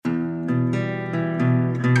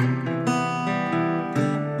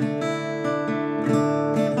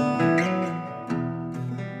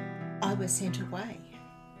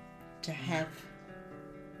to have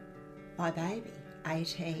my baby,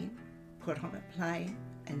 18, put on a plane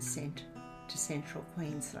and sent to Central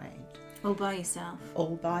Queensland. All by yourself?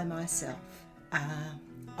 All by myself.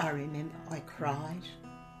 I remember I cried.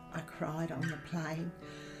 I cried on the plane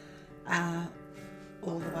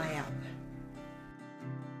all the way up.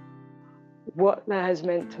 What that has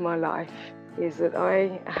meant to my life is that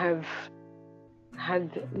I have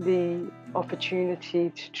had the opportunity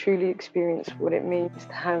to truly experience what it means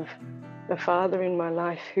to have a father in my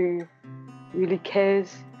life who really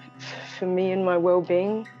cares for me and my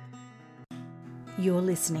well-being. You're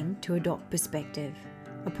listening to Adopt Perspective,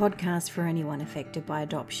 a podcast for anyone affected by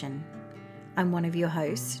adoption. I'm one of your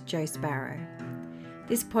hosts, Jo Sparrow.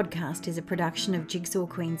 This podcast is a production of Jigsaw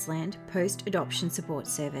Queensland Post-Adoption Support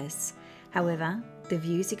Service. However, the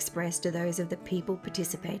views expressed are those of the people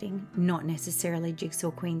participating, not necessarily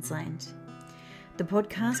Jigsaw Queensland. The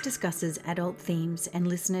podcast discusses adult themes and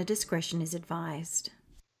listener discretion is advised.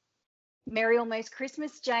 Merry almost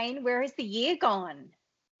Christmas, Jane. Where has the year gone?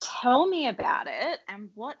 Tell me about it, and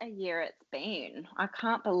what a year it's been. I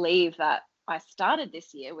can't believe that I started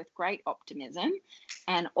this year with great optimism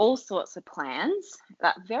and all sorts of plans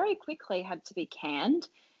that very quickly had to be canned,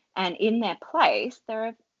 and in their place there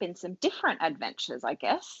have been some different adventures, I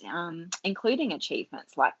guess, including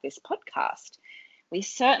achievements like this podcast. We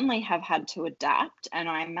certainly have had to adapt, and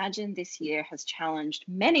I imagine this year has challenged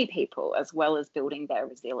many people as well as building their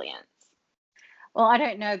resilience. Well, I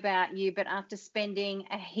don't know about you, but after spending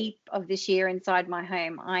a heap of this year inside my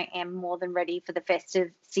home, I am more than ready for the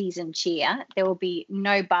festive season cheer. There will be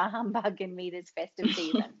no bar humbug in me this festive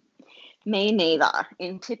season. Me neither.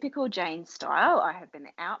 In typical Jane style, I have been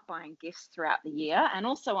out buying gifts throughout the year and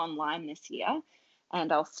also online this year,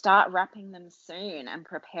 and I'll start wrapping them soon and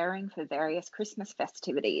preparing for various Christmas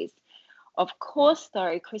festivities. Of course,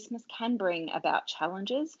 though, Christmas can bring about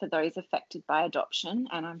challenges for those affected by adoption,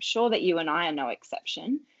 and I'm sure that you and I are no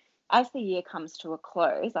exception. As the year comes to a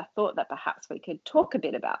close, I thought that perhaps we could talk a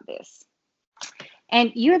bit about this.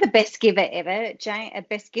 And you're the best giver ever, Jane,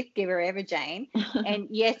 best gift giver ever, Jane. And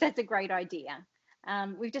yes, that's a great idea.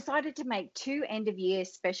 We've decided to make 2 end-of-year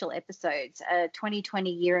special episodes, a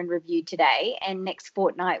 2020 year in review today, and next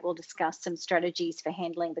fortnight we'll discuss some strategies for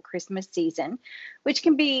handling the Christmas season, which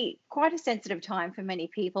can be quite a sensitive time for many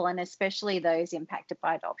people, and especially those impacted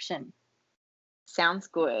by adoption. Sounds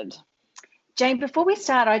good. Jane, before we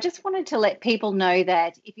start, I just wanted to let people know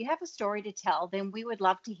that if you have a story to tell, then we would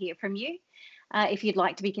love to hear from you. If you'd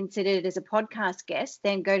like to be considered as a podcast guest,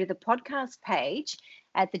 then go to the podcast page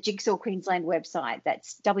at the Jigsaw Queensland website.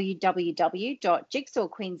 That's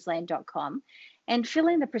www.jigsawqueensland.com, and fill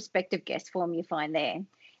in the prospective guest form you find there.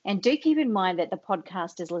 And do keep in mind that the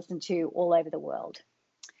podcast is listened to all over the world.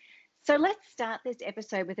 So let's start this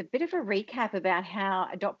episode with a bit of a recap about how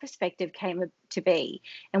Adopt Perspective came to be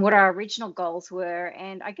and what our original goals were,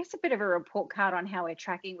 and I guess a bit of a report card on how we're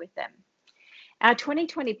tracking with them. Our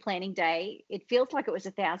 2020 planning day, it feels like it was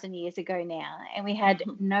 1,000 years ago now, and we had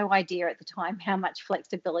no idea at the time how much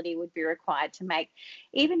flexibility would be required to make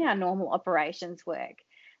even our normal operations work,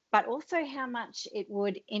 but also how much it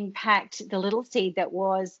would impact the little seed that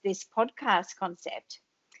was this podcast concept.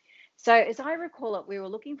 So as I recall it, we were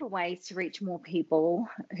looking for ways to reach more people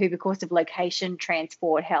who, because of location,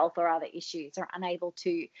 transport, health, or other issues, are unable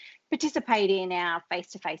to participate in our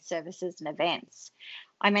face-to-face services and events.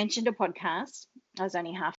 I mentioned a podcast. I was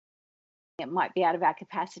only half, it might be out of our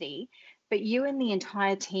capacity, but you and the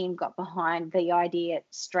entire team got behind the idea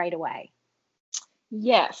straight away.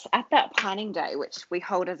 Yes, at that planning day, which we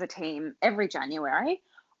hold as a team every January,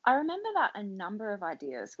 I remember that a number of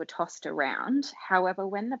ideas were tossed around. However,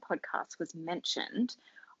 when the podcast was mentioned,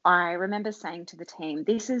 I remember saying to the team,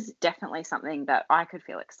 this is definitely something that I could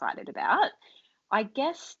feel excited about. I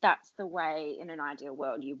guess that's the way in an ideal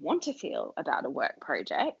world you want to feel about a work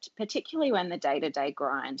project, particularly when the day-to-day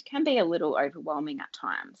grind can be a little overwhelming at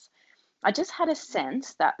times. I just had a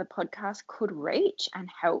sense that the podcast could reach and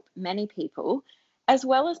help many people, as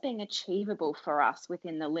well as being achievable for us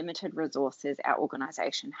within the limited resources our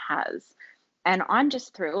organisation has. And I'm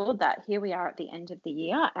just thrilled that here we are at the end of the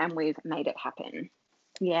year and we've made it happen.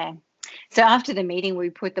 Yeah. So after the meeting, we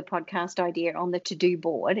put the podcast idea on the to-do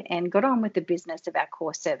board and got on with the business of our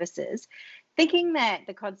core services, thinking that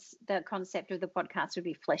the concept of the podcast would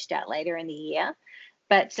be fleshed out later in the year.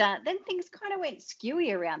 But then things kind of went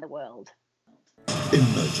skewy around the world.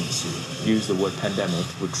 Emergency. Use the word pandemic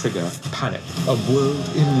would trigger panic. A world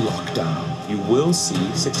in lockdown. You will see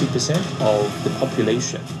 60% of the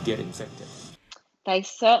population get infected. They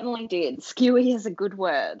certainly did. Skewy is a good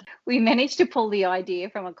word. We managed to pull the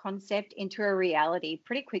idea from a concept into a reality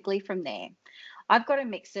pretty quickly from there. I've got a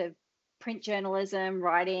mix of print journalism,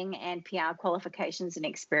 writing, and PR qualifications and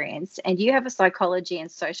experience, and you have a psychology and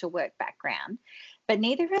social work background. But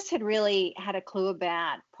neither of us had really had a clue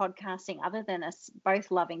about podcasting other than us both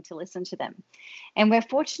loving to listen to them. And we're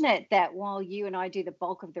fortunate that while you and I do the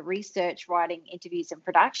bulk of the research, writing, interviews, and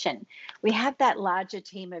production, we have that larger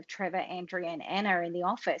team of Trevor, Andrea, and Anna in the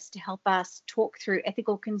office to help us talk through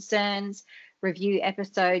ethical concerns, review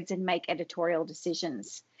episodes, and make editorial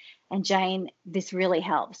decisions. And Jane, this really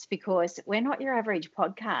helps because we're not your average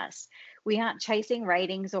podcast. We aren't chasing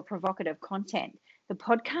ratings or provocative content. The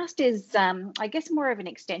podcast is, I guess, more of an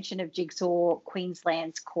extension of Jigsaw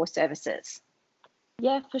Queensland's core services.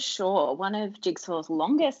 Yeah, for sure. One of Jigsaw's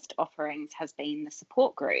longest offerings has been the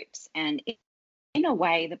support groups. And in a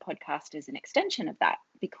way, the podcast is an extension of that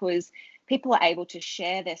because people are able to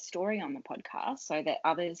share their story on the podcast so that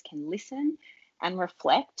others can listen and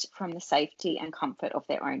reflect from the safety and comfort of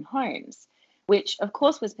their own homes, which of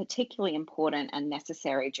course was particularly important and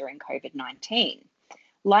necessary during COVID-19.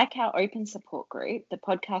 Like our open support group, the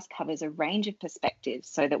podcast covers a range of perspectives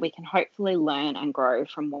so that we can hopefully learn and grow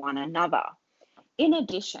from one another. In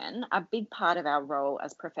addition, a big part of our role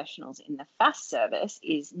as professionals in the FAST service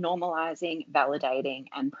is normalising, validating,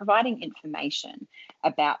 and providing information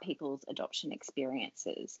about people's adoption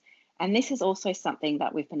experiences. And this is also something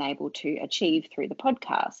that we've been able to achieve through the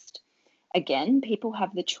podcast. Again, people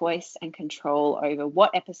have the choice and control over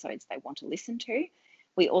what episodes they want to listen to.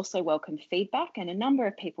 We also welcome feedback, and a number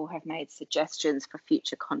of people have made suggestions for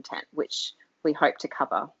future content, which we hope to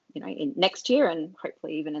cover, in next year and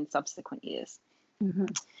hopefully even in subsequent years.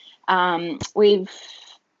 Mm-hmm. We've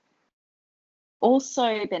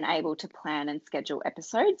also been able to plan and schedule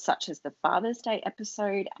episodes such as the Father's Day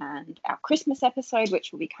episode and our Christmas episode,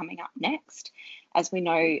 which will be coming up next. As we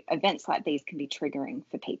know, events like these can be triggering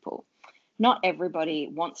for people. Not everybody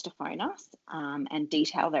wants to phone us and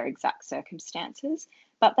detail their exact circumstances,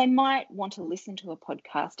 but they might want to listen to a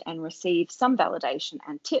podcast and receive some validation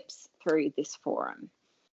and tips through this forum.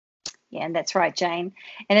 Yeah, and that's right, Jane.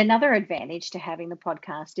 And another advantage to having the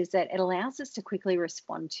podcast is that it allows us to quickly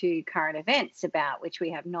respond to current events about which we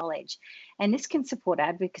have knowledge, and this can support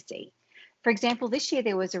advocacy. For example, this year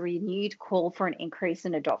there was a renewed call for an increase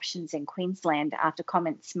in adoptions in Queensland after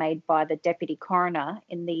comments made by the Deputy Coroner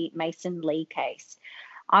in the Mason Lee case.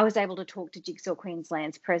 I was able to talk to Jigsaw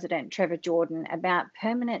Queensland's President, Trevor Jordan, about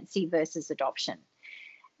permanency versus adoption.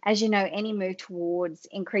 As you know, any move towards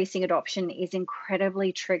increasing adoption is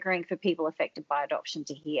incredibly triggering for people affected by adoption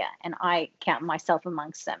to hear, and I count myself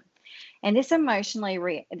amongst them. And this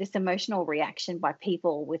emotional reaction by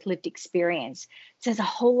people with lived experience says a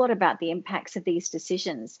whole lot about the impacts of these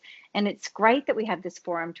decisions. And it's great that we have this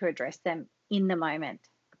forum to address them in the moment.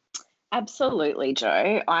 Absolutely,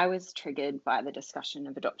 Jo. I was triggered by the discussion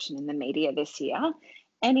of adoption in the media this year.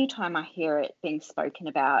 Anytime I hear it being spoken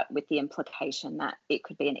about with the implication that it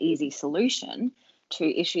could be an easy solution to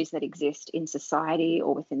issues that exist in society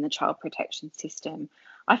or within the child protection system,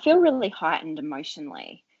 I feel really heightened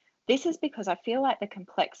emotionally. This is because I feel like the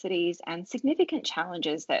complexities and significant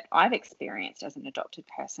challenges that I've experienced as an adopted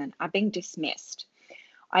person are being dismissed.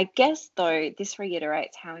 I guess, though, this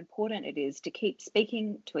reiterates how important it is to keep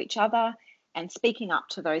speaking to each other and speaking up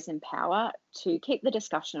to those in power to keep the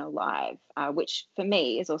discussion alive, which for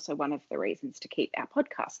me is also one of the reasons to keep our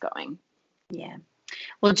podcast going. Yeah.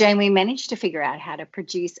 Well, Jane, we managed to figure out how to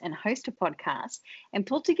produce and host a podcast and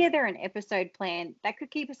pull together an episode plan that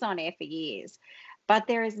could keep us on air for years. But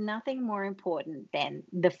there is nothing more important than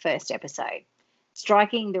the first episode,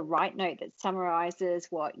 striking the right note that summarizes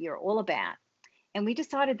what you're all about. And we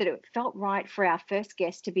decided that it felt right for our first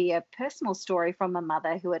guest to be a personal story from a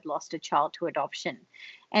mother who had lost a child to adoption.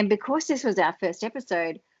 And because this was our first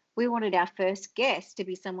episode, we wanted our first guest to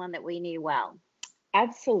be someone that we knew well.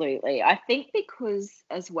 Absolutely. I think because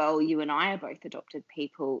as well, you and I are both adopted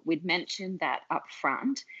people, we'd mentioned that up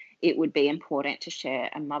front, it would be important to share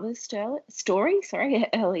a mother's story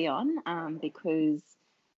early on, because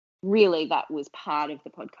really that was part of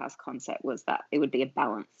the podcast concept, was that it would be a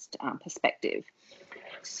balanced perspective.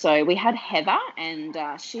 So we had Heather, and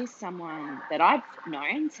she's someone that I've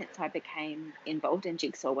known since I became involved in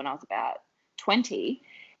Jigsaw when I was about 20.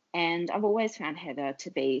 And I've always found Heather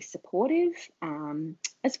to be supportive,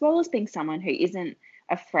 as well as being someone who isn't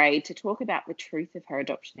afraid to talk about the truth of her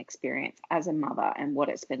adoption experience as a mother and what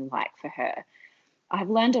it's been like for her. I've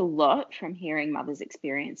learned a lot from hearing mothers'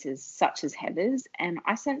 experiences such as Heather's, and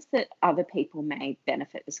I sense that other people may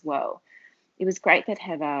benefit as well. It was great that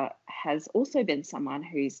Heather has also been someone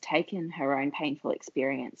who's taken her own painful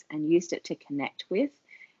experience and used it to connect with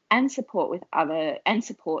and support other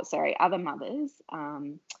mothers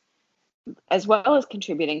as well as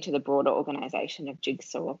contributing to the broader organisation of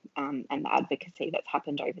Jigsaw and the advocacy that's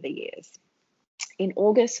happened over the years. In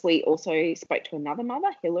August, we also spoke to another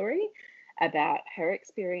mother, Hilary, about her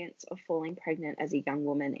experience of falling pregnant as a young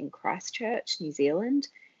woman in Christchurch, New Zealand,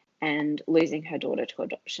 and losing her daughter to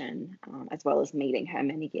adoption, as well as meeting her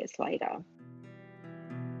many years later.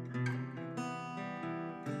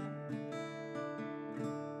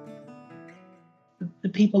 The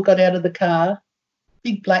people got out of the car,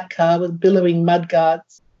 big black car with billowing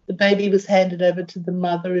mudguards. The baby was handed over to the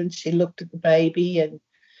mother, and she looked at the baby and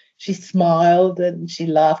she smiled and she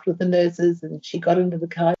laughed with the nurses, and she got into the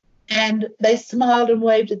car and they smiled and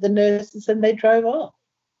waved at the nurses and they drove off.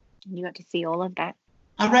 You got to see all of that.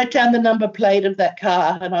 I wrote down the number plate of that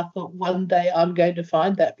car and I thought, one day I'm going to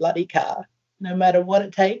find that bloody car, no matter what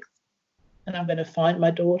it takes, and I'm going to find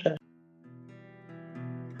my daughter.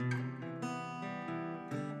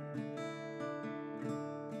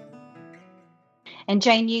 And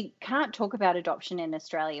Jane, you can't talk about adoption in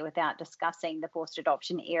Australia without discussing the forced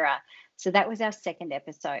adoption era. So that was our second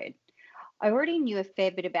episode. I already knew a fair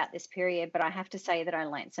bit about this period, but I have to say that I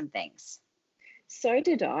learned some things. So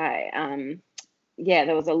did I.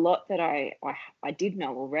 There was a lot that I did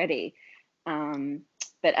know already.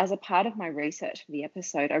 But as a part of my research for the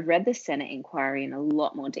episode, I read the Senate inquiry in a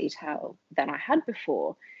lot more detail than I had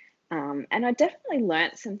before. And I definitely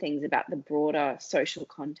learnt some things about the broader social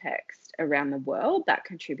context around the world that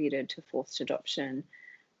contributed to forced adoption,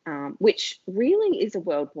 which really is a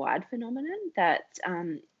worldwide phenomenon that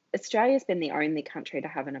Australia's been the only country to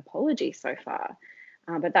have an apology so far.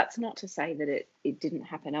 But that's not to say that it didn't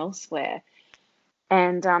happen elsewhere.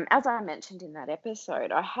 And as I mentioned in that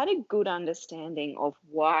episode, I had a good understanding of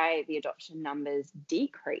why the adoption numbers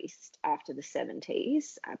decreased after the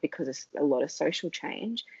 70s because of a lot of social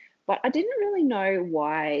change. But I didn't really know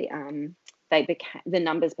why the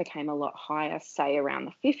numbers became a lot higher, say around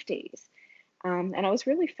the 50s. And I was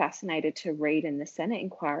really fascinated to read in the Senate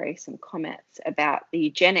inquiry some comments about the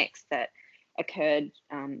eugenics that occurred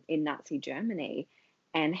in Nazi Germany,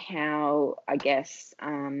 and how, I guess,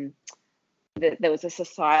 there was a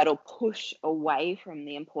societal push away from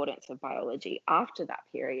the importance of biology after that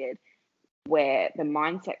period, where the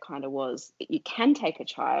mindset kind of was, you can take a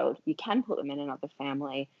child, you can put them in another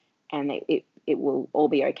family, and it will all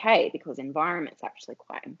be okay because environment's actually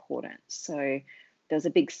quite important. So there's a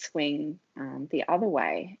big swing the other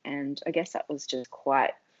way. And I guess that was just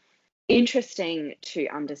quite interesting to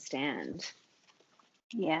understand.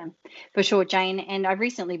 Yeah, for sure, Jane. And I've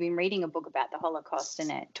recently been reading a book about the Holocaust, and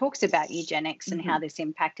it talks about eugenics and how this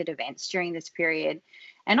impacted events during this period.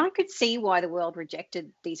 And I could see why the world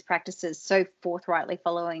rejected these practices so forthrightly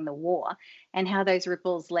following the war, and how those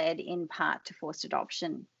ripples led in part to forced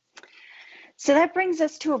adoption. So that brings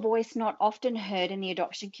us to a voice not often heard in the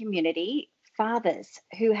adoption community: fathers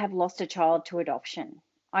who have lost a child to adoption.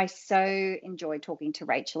 I so enjoyed talking to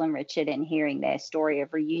Rachel and Richard and hearing their story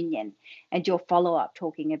of reunion, and your follow-up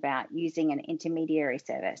talking about using an intermediary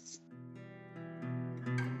service.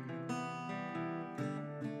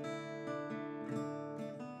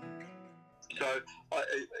 So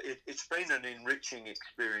it's been an enriching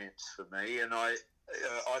experience for me, and I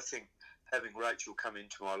think having Rachel come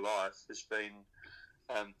into my life has been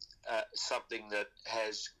something that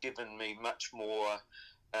has given me much more,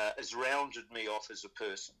 has rounded me off as a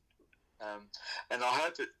person. And I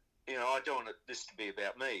hope it, I don't want this to be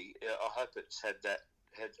about me. I hope it's had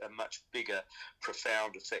a much bigger,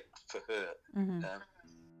 profound effect for her. Mm-hmm.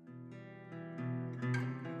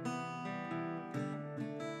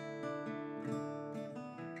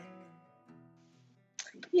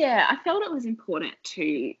 Yeah, I felt it was important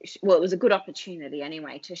it was a good opportunity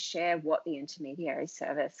anyway to share what the intermediary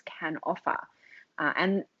service can offer,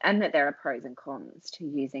 and that there are pros and cons to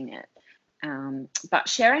using it. But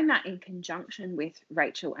sharing that in conjunction with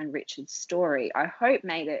Rachel and Richard's story, I hope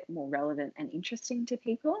made it more relevant and interesting to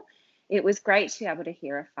people. It was great to be able to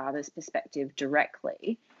hear a father's perspective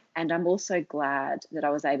directly, and I'm also glad that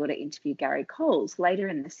I was able to interview Gary Coles later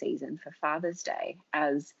in the season for Father's Day,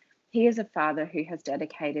 as he is a father who has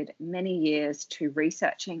dedicated many years to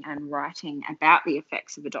researching and writing about the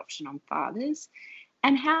effects of adoption on fathers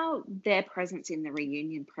and how their presence in the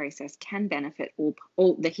reunion process can benefit all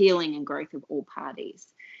the healing and growth of all parties.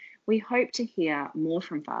 We hope to hear more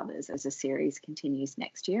from fathers as the series continues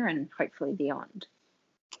next year and hopefully beyond.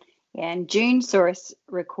 Yeah, and June saw us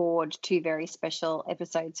record 2 very special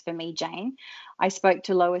episodes for me, Jane. I spoke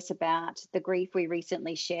to Lois about the grief we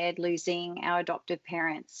recently shared losing our adoptive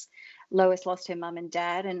parents, Lois lost her mum and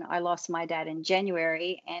dad, and I lost my dad in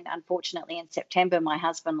January. And unfortunately, in September, my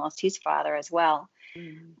husband lost his father as well.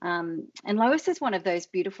 And Lois is one of those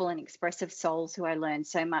beautiful and expressive souls who I learn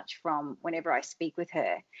so much from whenever I speak with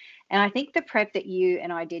her. And I think the prep that you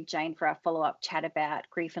and I did, Jane, for our follow-up chat about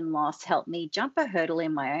grief and loss helped me jump a hurdle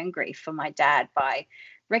in my own grief for my dad by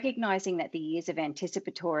recognizing that the years of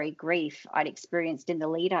anticipatory grief I'd experienced in the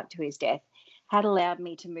lead up to his death had allowed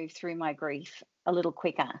me to move through my grief a little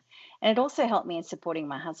quicker. And it also helped me in supporting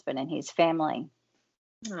my husband and his family.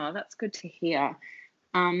 Oh, that's good to hear.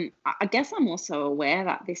 I guess I'm also aware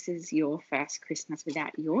that this is your first Christmas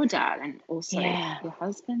without your dad and also your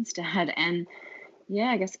husband's dad. And yeah,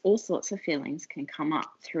 I guess all sorts of feelings can come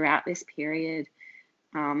up throughout this period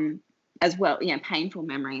as well, painful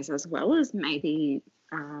memories as well as maybe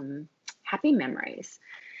happy memories.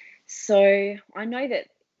 So I know that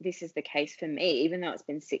this is the case for me, even though it's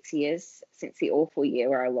been 6 years since the awful year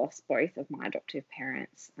where I lost both of my adoptive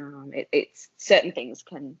parents. It's certain things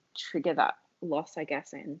can trigger that loss, I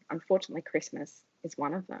guess, and unfortunately Christmas is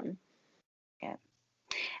one of them. Yeah.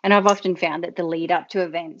 And I've often found that the lead up to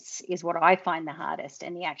events is what I find the hardest,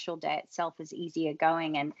 and the actual day itself is easier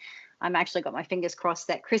going. And I'm actually got my fingers crossed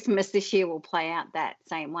that Christmas this year will play out that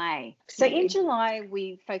same way. So in July,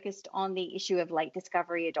 we focused on the issue of late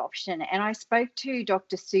discovery adoption, and I spoke to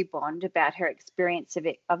Dr. Sue Bond about her experience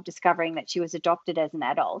of discovering that she was adopted as an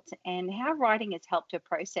adult and how writing has helped her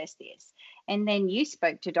process this. And then you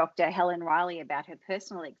spoke to Dr. Helen Riley about her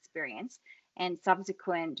personal experience and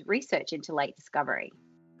subsequent research into late discovery.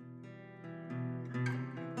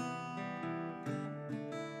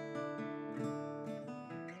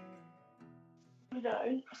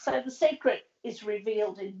 So the secret is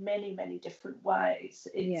revealed in many, many different ways.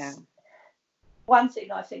 One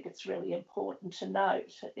thing I think it's really important to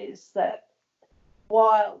note is that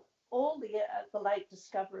while all the late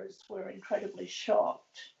discoverers were incredibly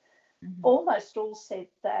shocked, almost all said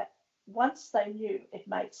that once they knew, it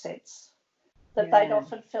made sense, that they'd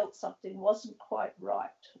often felt something wasn't quite right,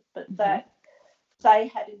 but that they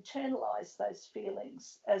had internalized those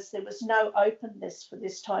feelings as there was no openness for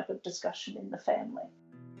this type of discussion in the family.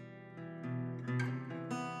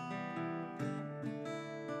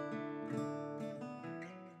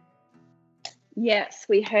 Yes,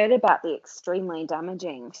 we heard about the extremely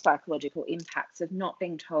damaging psychological impacts of not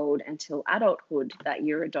being told until adulthood that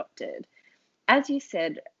you're adopted. As you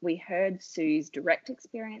said, we heard Sue's direct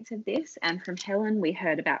experience of this, and from Helen, we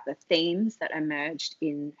heard about the themes that emerged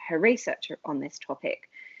in her research on this topic.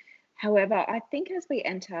 However, I think as we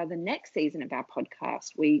enter the next season of our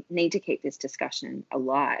podcast, we need to keep this discussion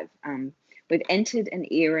alive. We've entered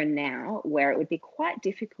an era now where it would be quite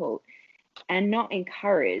difficult and not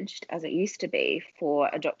encouraged, as it used to be, for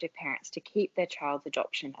adoptive parents to keep their child's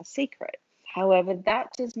adoption a secret. However,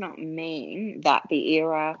 that does not mean that the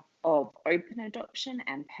era of open adoption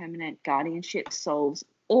and permanent guardianship solves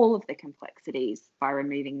all of the complexities by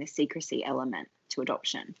removing the secrecy element to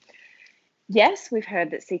adoption. Yes, we've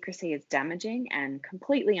heard that secrecy is damaging and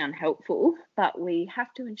completely unhelpful, but we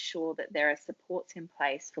have to ensure that there are supports in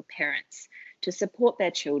place for parents to support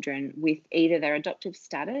their children with either their adoptive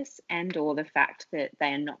status and or the fact that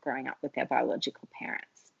they are not growing up with their biological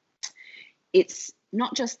parents. It's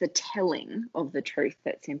not just the telling of the truth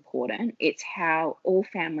that's important, it's how all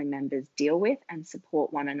family members deal with and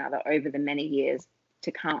support one another over the many years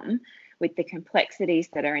to come with the complexities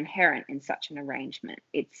that are inherent in such an arrangement.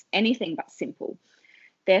 It's anything but simple.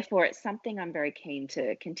 Therefore, it's something I'm very keen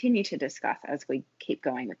to continue to discuss as we keep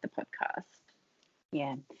going with the podcast.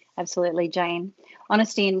 Yeah, absolutely, Jane.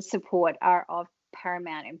 Honesty and support are of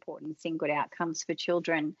paramount importance in good outcomes for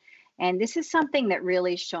children. And this is something that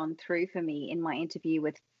really shone through for me in my interview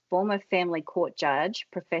with former family court judge,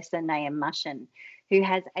 Professor Naeem Mushin, who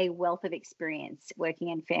has a wealth of experience working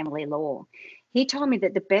in family law. He told me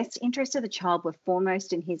that the best interests of the child were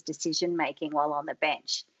foremost in his decision-making while on the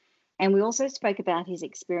bench. And we also spoke about his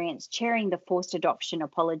experience chairing the Forced Adoption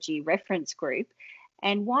Apology Reference Group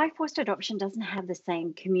and why forced adoption doesn't have the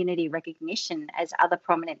same community recognition as other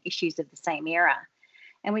prominent issues of the same era.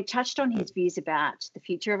 And we touched on his views about the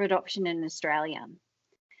future of adoption in Australia.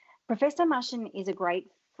 Professor Mushin is a great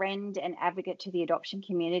friend and advocate to the adoption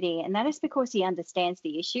community, and that is because he understands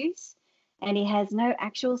the issues and he has no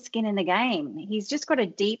actual skin in the game. He's just got a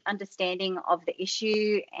deep understanding of the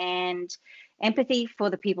issue and empathy for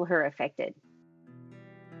the people who are affected.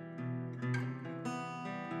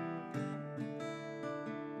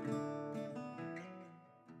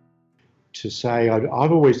 To say,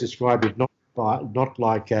 I've always described it not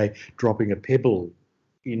like dropping a pebble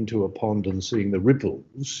into a pond and seeing the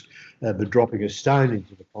ripples, but dropping a stone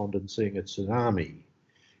into the pond and seeing a tsunami.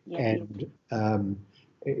 And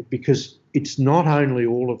because it's not only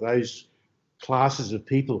all of those classes of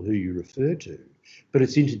people who you refer to, but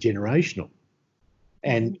it's intergenerational.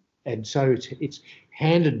 And so it's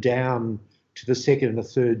handed down to the second and the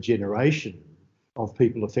third generation of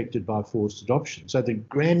people affected by forced adoption. So the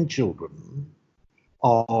grandchildren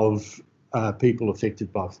of people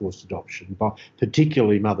affected by forced adoption, by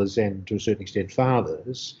particularly mothers and to a certain extent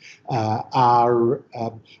fathers, are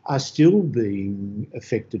still being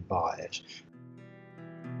affected by it.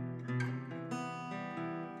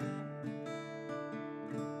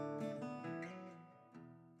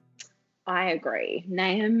 I agree.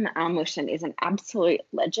 Nahum Mushin is an absolute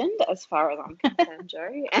legend as far as I'm concerned, Jo,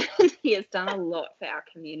 and he has done a lot for our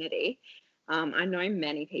community. I know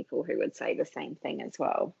many people who would say the same thing as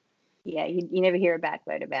well. Yeah, you never hear a bad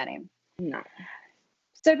word about him. No.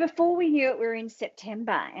 So before we knew it, we were in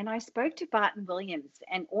September, and I spoke to Barton Williams,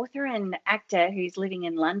 an author and actor who's living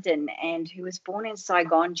in London and who was born in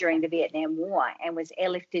Saigon during the Vietnam War and was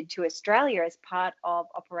airlifted to Australia as part of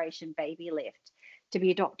Operation Baby Lift to be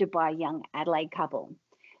adopted by a young Adelaide couple.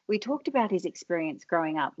 We talked about his experience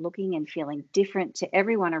growing up looking and feeling different to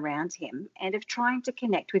everyone around him and of trying to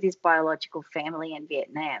connect with his biological family in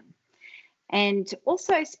Vietnam. And you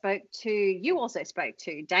also spoke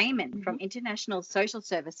to Damon from International Social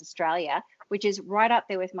Service Australia, which is right up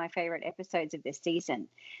there with my favourite episodes of this season.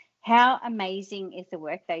 How amazing is the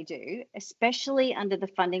work they do, especially under the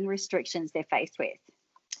funding restrictions they're faced with?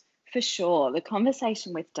 For sure. The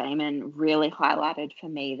conversation with Damon really highlighted for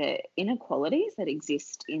me the inequalities that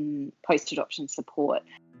exist in post-adoption support.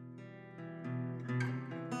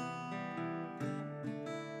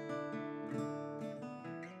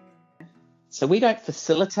 So we don't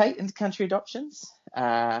facilitate inter-country adoptions.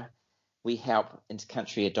 We help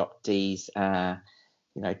inter-country adoptees,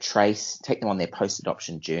 take them on their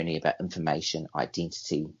post-adoption journey about information,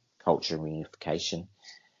 identity, culture, and reunification.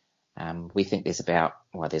 We think there's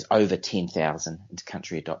over 10,000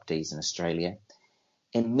 inter-country adoptees in Australia,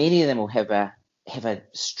 and many of them will have a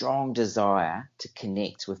strong desire to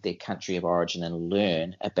connect with their country of origin and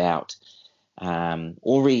learn about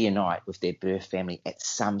or reunite with their birth family at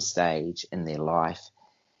some stage in their life.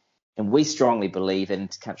 And we strongly believe that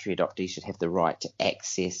inter-country adoptees should have the right to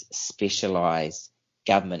access specialised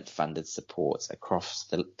government-funded supports across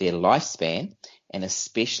their lifespan, and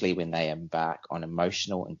especially when they embark on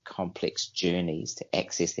emotional and complex journeys to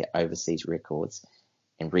access their overseas records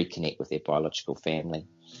and reconnect with their biological family.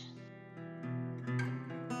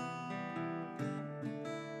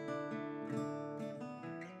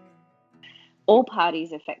 All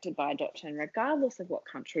parties affected by adoption, regardless of what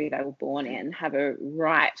country they were born in, have a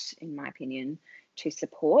right, in my opinion, to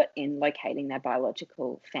support in locating their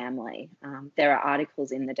biological family. There are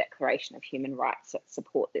articles in the Declaration of Human Rights that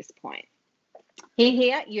support this point.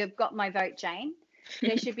 Here, you've got my vote, Jane.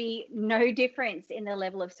 There should be no difference in the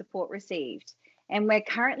level of support received. And we're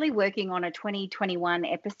currently working on a 2021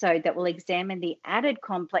 episode that will examine the added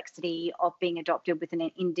complexity of being adopted with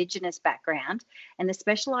an Indigenous background and the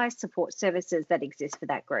specialised support services that exist for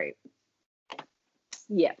that group.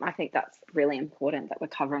 Yeah, I think that's really important that we're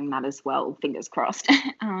covering that as well, fingers crossed.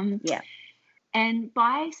 Yeah. And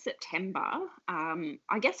by September,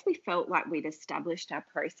 I guess we felt like we'd established our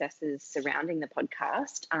processes surrounding the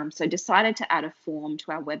podcast, so decided to add a form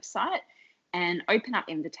to our website and open up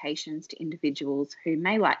invitations to individuals who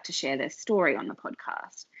may like to share their story on the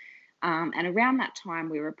podcast. And around that time,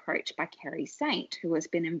 we were approached by Kerry Saint, who has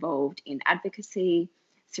been involved in advocacy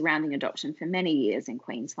surrounding adoption for many years in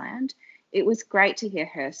Queensland. It was great to hear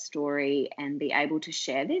her story and be able to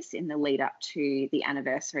share this in the lead up to the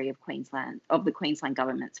anniversary of the Queensland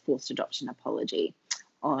government's forced adoption apology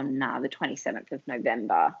on the 27th of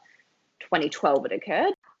November 2012 it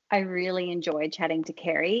occurred. I really enjoyed chatting to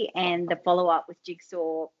Kerry and the follow-up with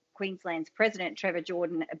Jigsaw Queensland's President Trevor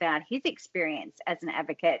Jordan about his experience as an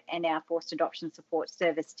advocate, and our forced adoption support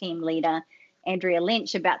service team leader Andrea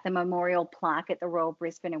Lynch about the memorial plaque at the Royal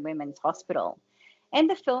Brisbane and Women's Hospital, and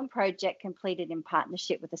the film project completed in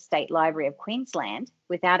partnership with the State Library of Queensland,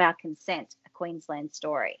 Without Our Consent, A Queensland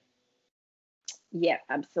Story. Yeah,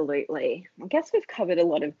 absolutely. I guess we've covered a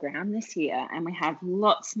lot of ground this year, and we have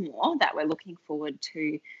lots more that we're looking forward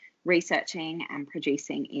to researching and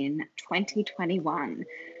producing in 2021.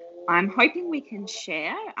 I'm hoping we can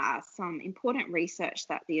share some important research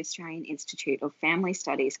that the Australian Institute of Family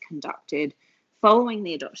Studies conducted following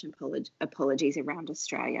the adoption apologies around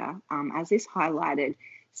Australia, as this highlighted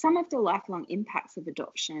some of the lifelong impacts of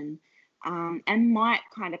adoption, and might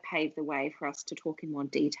kind of pave the way for us to talk in more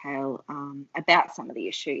detail about some of the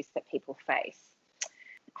issues that people face.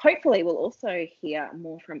 hopefully we'll also hear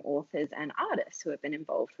more from authors and artists who have been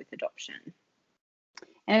involved with adoption.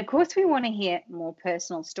 And of course, we want to hear more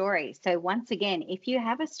personal stories. So once again, if you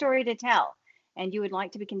have a story to tell and you would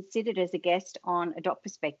like to be considered as a guest on Adopt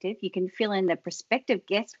Perspective, you can fill in the prospective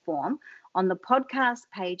guest form on the podcast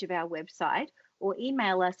page of our website, or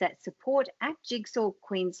email us at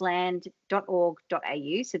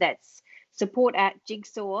support@jigsawqueensland.org.au. So that's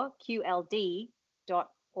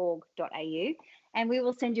support@jigsawqld.org.au, and we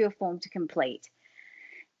will send you a form to complete.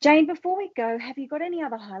 Jane, before we go, have you got any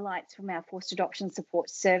other highlights from our Forced Adoption Support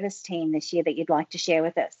Service team this year that you'd like to share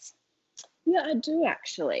with us? Yeah, I do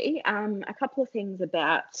actually. A couple of things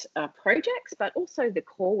about projects, but also the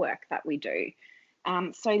core work that we do.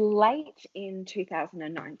 So late in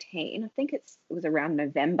 2019, I think it was around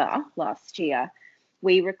November last year,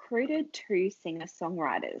 we recruited 2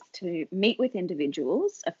 singer-songwriters to meet with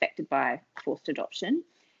individuals affected by forced adoption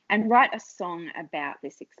and write a song about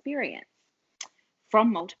this experience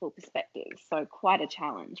from multiple perspectives. So quite a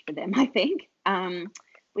challenge for them, I think.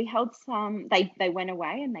 We held some, they went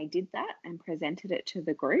away and they did that and presented it to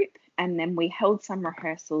the group. And then we held some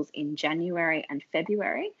rehearsals in January and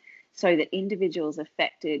February so that individuals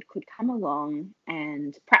affected could come along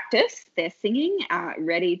and practice their singing,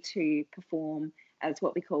 ready to perform as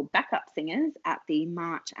what we call backup singers at the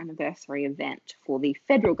March anniversary event for the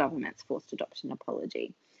federal government's forced adoption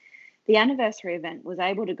apology. The anniversary event was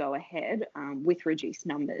able to go ahead with reduced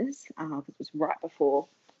numbers because it was right before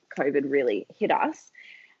COVID really hit us.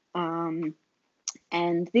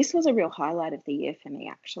 And this was a real highlight of the year for me,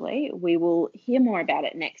 actually. We will hear more about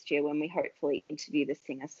it next year when we hopefully interview the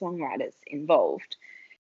singer-songwriters involved.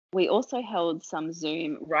 We also held some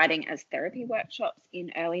Zoom writing as therapy workshops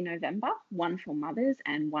in early November, one for mothers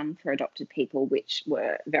and one for adopted people, which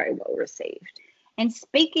were very well received. And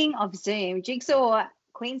speaking of Zoom, Jigsaw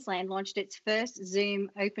Queensland launched its first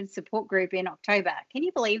Zoom open support group in October. Can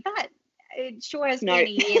you believe that? It sure has been a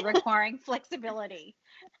year requiring flexibility.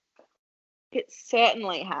 It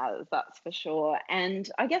certainly has, that's for sure.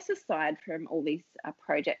 And I guess aside from all these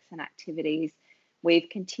projects and activities, we've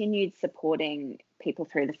continued supporting people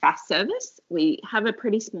through the FAST service. We have a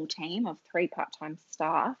pretty small team of 3 part-time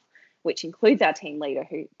staff, which includes our team leader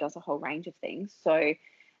who does a whole range of things. So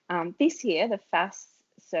this year, the FAST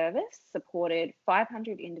service supported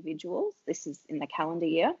 500 individuals. This is in the calendar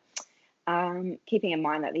year, keeping in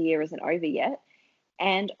mind that the year isn't over yet.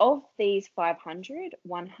 And of these 500,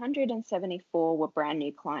 174 were brand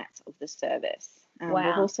new clients of the service.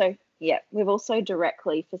 Wow. We've also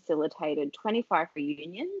directly facilitated 25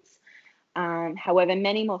 reunions. However,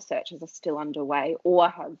 many more searches are still underway or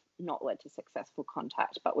have not led to successful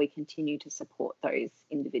contact, but we continue to support those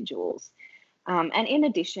individuals. And in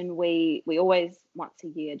addition, we always once a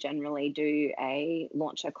year generally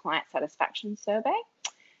launch a client satisfaction survey.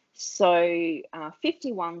 So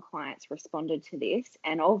 51 clients responded to this,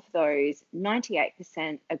 and of those,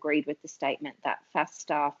 98% agreed with the statement that FAST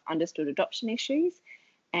staff understood adoption issues,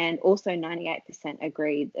 and also 98%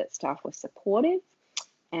 agreed that staff were supportive,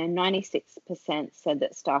 and 96% said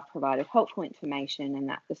that staff provided helpful information and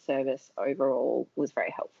that the service overall was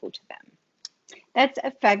very helpful to them. That's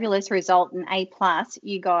a fabulous result, and A+.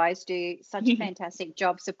 You guys do such a fantastic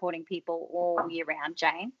job supporting people all year round,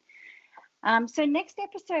 Jane. So next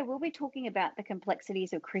episode, we'll be talking about the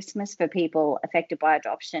complexities of Christmas for people affected by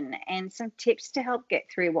adoption and some tips to help get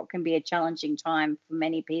through what can be a challenging time for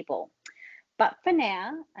many people. But for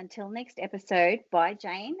now, until next episode, bye,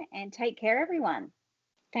 Jane, and take care, everyone.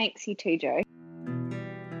 Thanks, you too, Jo.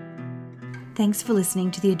 Thanks for listening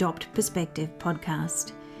to the Adopt Perspective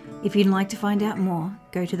podcast. If you'd like to find out more,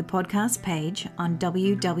 go to the podcast page on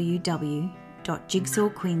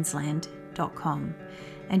www.jigsawqueensland.com.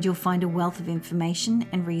 and you'll find a wealth of information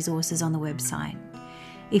and resources on the website.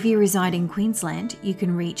 If you reside in Queensland, you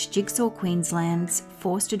can reach Jigsaw Queensland's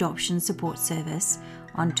Forced Adoption Support Service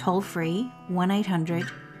on toll-free 1800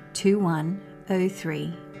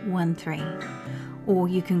 210313, or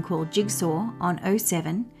you can call Jigsaw on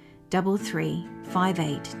 07 33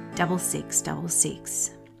 58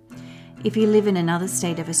 6666. If you live in another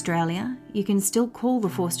state of Australia, you can still call the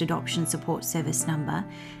Forced Adoption Support Service number,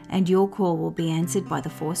 and your call will be answered by the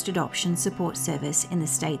Forced Adoption Support Service in the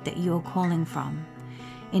state that you are calling from.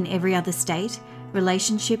 In every other state,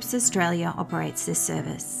 Relationships Australia operates this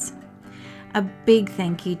service. A big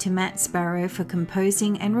thank you to Matt Sparrow for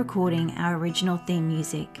composing and recording our original theme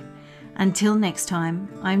music. Until next time,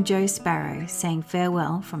 I'm Jo Sparrow saying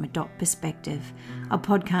farewell from Adopt Perspective, a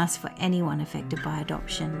podcast for anyone affected by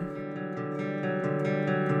adoption.